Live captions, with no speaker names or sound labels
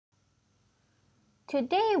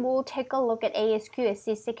Today we'll take a look at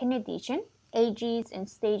ASQ-SE second edition, Ages and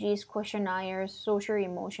Stages Questionnaires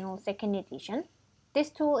Social-Emotional second edition. This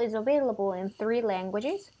tool is available in 3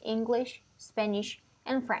 languages, English, Spanish,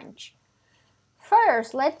 and French.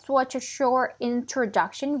 First, let's watch a short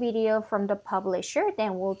introduction video from the publisher,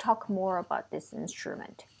 then we'll talk more about this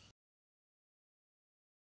instrument.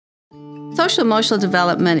 Social emotional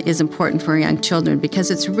development is important for young children because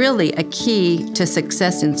it's really a key to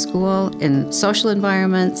success in school, in social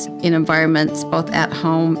environments, in environments both at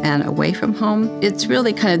home and away from home. It's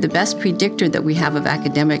really kind of the best predictor that we have of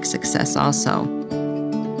academic success also.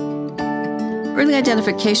 Early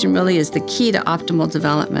identification really is the key to optimal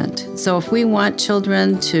development. So if we want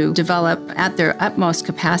children to develop at their utmost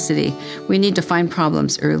capacity, we need to find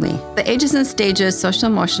problems early. The Ages and Stages Social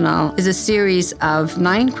Emotional is a series of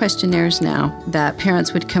 9 questionnaires now that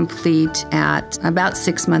parents would complete at about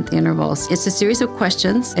 6-month intervals. It's a series of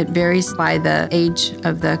questions. It varies by the age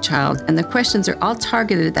of the child, and the questions are all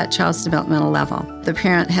targeted at that child's developmental level. The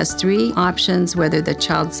parent has 3 options, whether the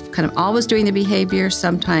child's kind of always doing the behavior,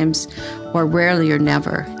 sometimes, or rarely or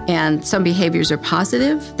never. And some behaviors are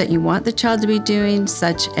positive that you want the child to be doing,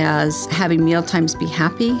 such as having meal times be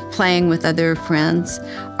happy, playing with other friends,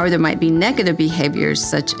 or there might be negative behaviors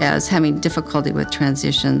such as having difficulty with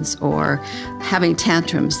transitions or having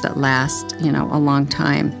tantrums that last, a long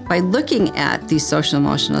time. By looking at these social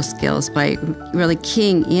emotional skills, by really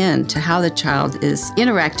keying in to how the child is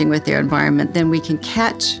interacting with their environment, then we can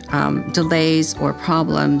catch delays or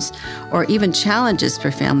problems or even challenges for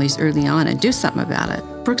families early on and do something about it.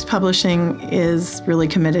 Brooks Publishing is really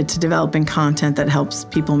committed to developing content that helps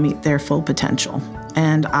people meet their full potential.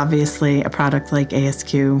 And obviously, a product like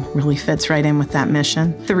ASQ really fits right in with that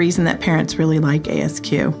mission. The reason that parents really like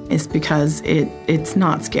ASQ is because it's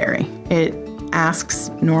not scary. It asks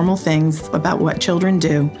normal things about what children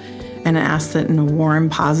do, and it asks it in a warm,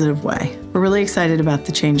 positive way. We're really excited about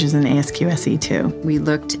the changes in ASQ-SE2. We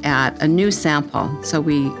looked at a new sample. So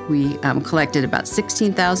we collected about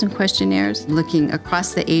 16,000 questionnaires, looking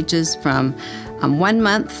across the ages from 1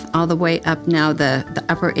 month all the way up. Now the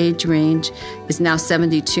upper age range is now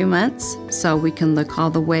 72 months, so we can look all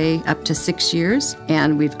the way up to 6 years.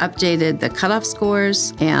 And we've updated the cutoff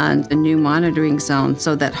scores and a new monitoring zone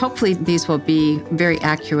so that hopefully these will be very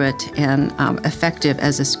accurate and effective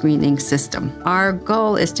as a screening system. Our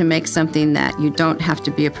goal is to make something that you don't have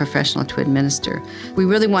to be a professional to administer. We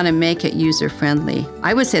really want to make it user-friendly.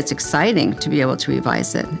 I would say it's exciting to be able to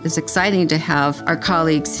revise it. It's exciting to have our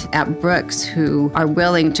colleagues at Brooks who are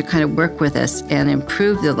willing to kind of work with us and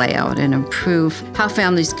improve the layout and improve how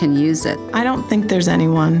families can use it. I don't think there's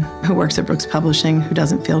anyone who works at Brooks Publishing who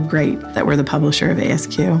doesn't feel great that we're the publisher of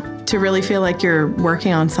ASQ. To really feel like you're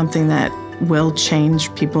working on something that will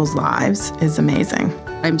change people's lives is amazing.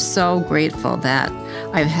 I'm so grateful that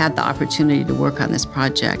I've had the opportunity to work on this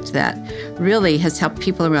project that really has helped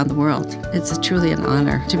people around the world. It's truly an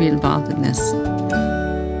honor to be involved in this.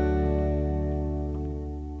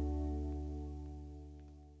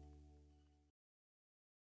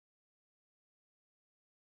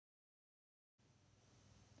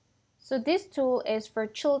 So this tool is for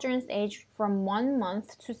children's age from 1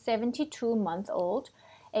 month to 72 months old.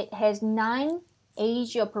 It has 9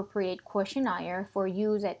 age-appropriate questionnaire for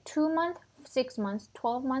use at 2 months, 6 months,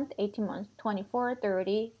 12 months, 18 months, 24,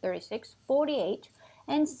 30, 36, 48,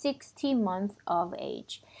 and 60 months of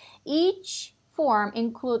age. Each form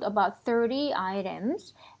includes about 30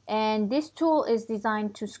 items, and this tool is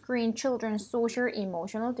designed to screen children's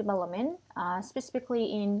social-emotional development, specifically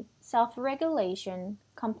in self-regulation,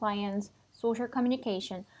 compliance, social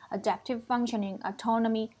communication, adaptive functioning,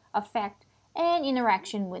 autonomy, affect, and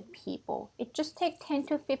interaction with people. It just takes 10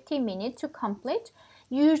 to 15 minutes to complete.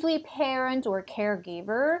 Usually parents or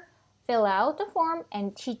caregiver fill out the form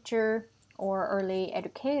and teacher or early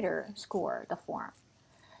educator score the form.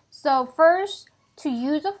 So first, to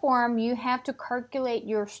use a form, you have to calculate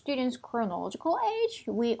your student's chronological age.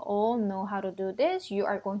 We all know how to do this. You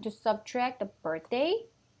are going to subtract the birthday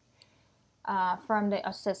from the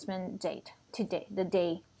assessment date, today, the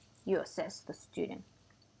day you assess the student.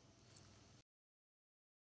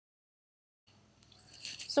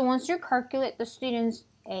 So once you calculate the student's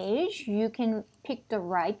age, you can pick the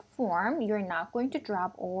right form. You're not going to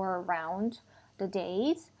drop or round the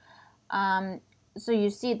days. So you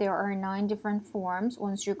see there are 9 different forms.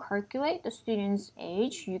 Once you calculate the student's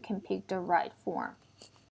age, you can pick the right form.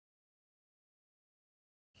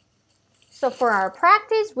 So for our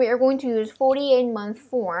practice, we are going to use 48-month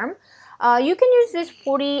form. You can use this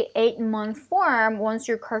 48-month form once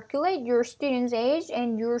you calculate your student's age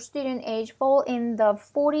and your student age fall in the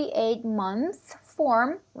 48-month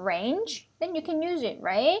form range, then you can use it,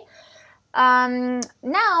 right?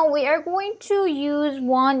 Now we are going to use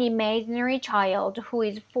one imaginary child who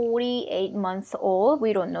is 48 months old.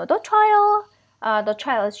 We don't know the child. The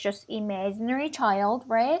child is just imaginary child,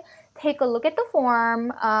 right? Take a look at the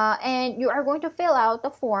form, and you are going to fill out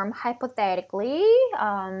the form hypothetically.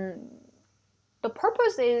 The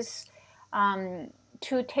purpose is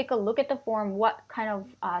to take a look at the form, what kind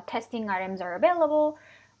of testing items are available.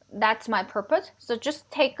 That's my purpose. So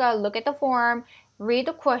just take a look at the form, read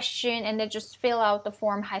the question, and then just fill out the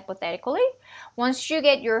form hypothetically. Once you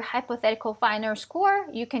get your hypothetical final score,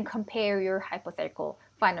 you can compare your hypothetical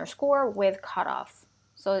final score with cutoff.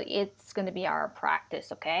 So it's going to be our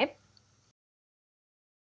practice, okay?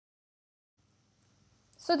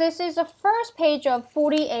 So this is the first page of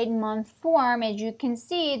 48-month form. As you can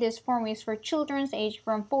see, this form is for children's age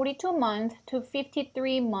from 42 months to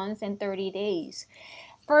 53 months and 30 days.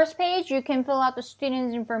 First page, you can fill out the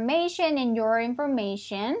student's information and your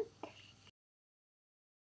information.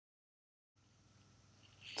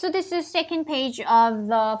 So this is second page of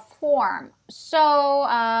the form. So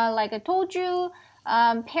like I told you,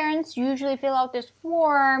 parents usually fill out this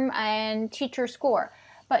form and teacher score.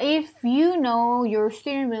 But if you know your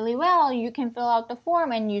student really well, you can fill out the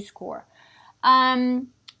form and you score.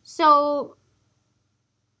 So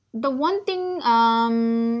the one thing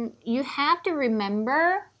you have to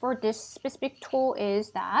remember for this specific tool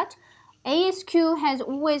is that ASQ has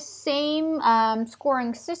always same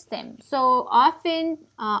scoring system. So often,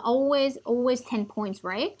 always 10 points,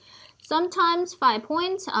 right? Sometimes 5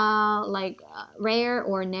 points, rare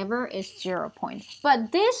or never is 0 points.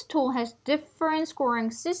 But this tool has different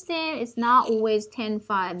scoring system. It's not always 10,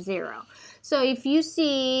 5, 0. So if you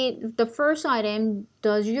see the first item,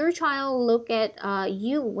 does your child look at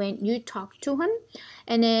you when you talk to him?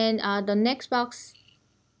 And then the next box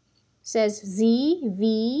says Z,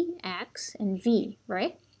 V, X, and V,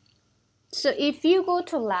 right? So if you go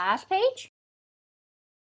to last page,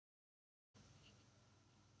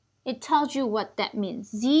 it tells you what that means.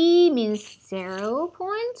 Z means 0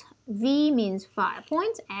 points, V means 5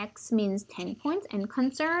 points, X means 10 points, and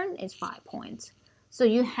concern is 5 points. So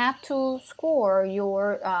you have to score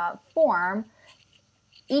your form,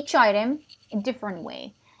 each item, in different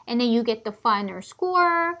way. And then you get the final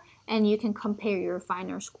score, and you can compare your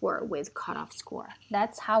final score with cutoff score.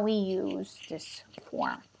 That's how we use this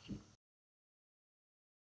form.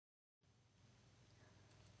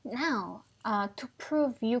 Now, to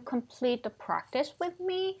prove you complete the practice with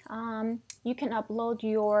me, you can upload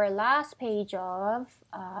your last page of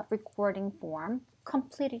recording form,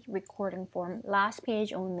 completed recording form, last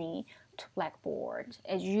page only, to Blackboard.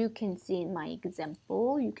 As you can see in my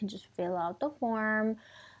example, you can just fill out the form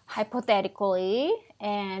hypothetically,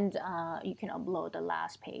 and you can upload the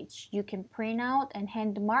last page. You can print out and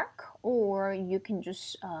hand mark, or you can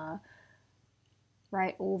just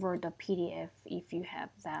write over the PDF if you have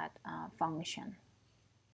that function.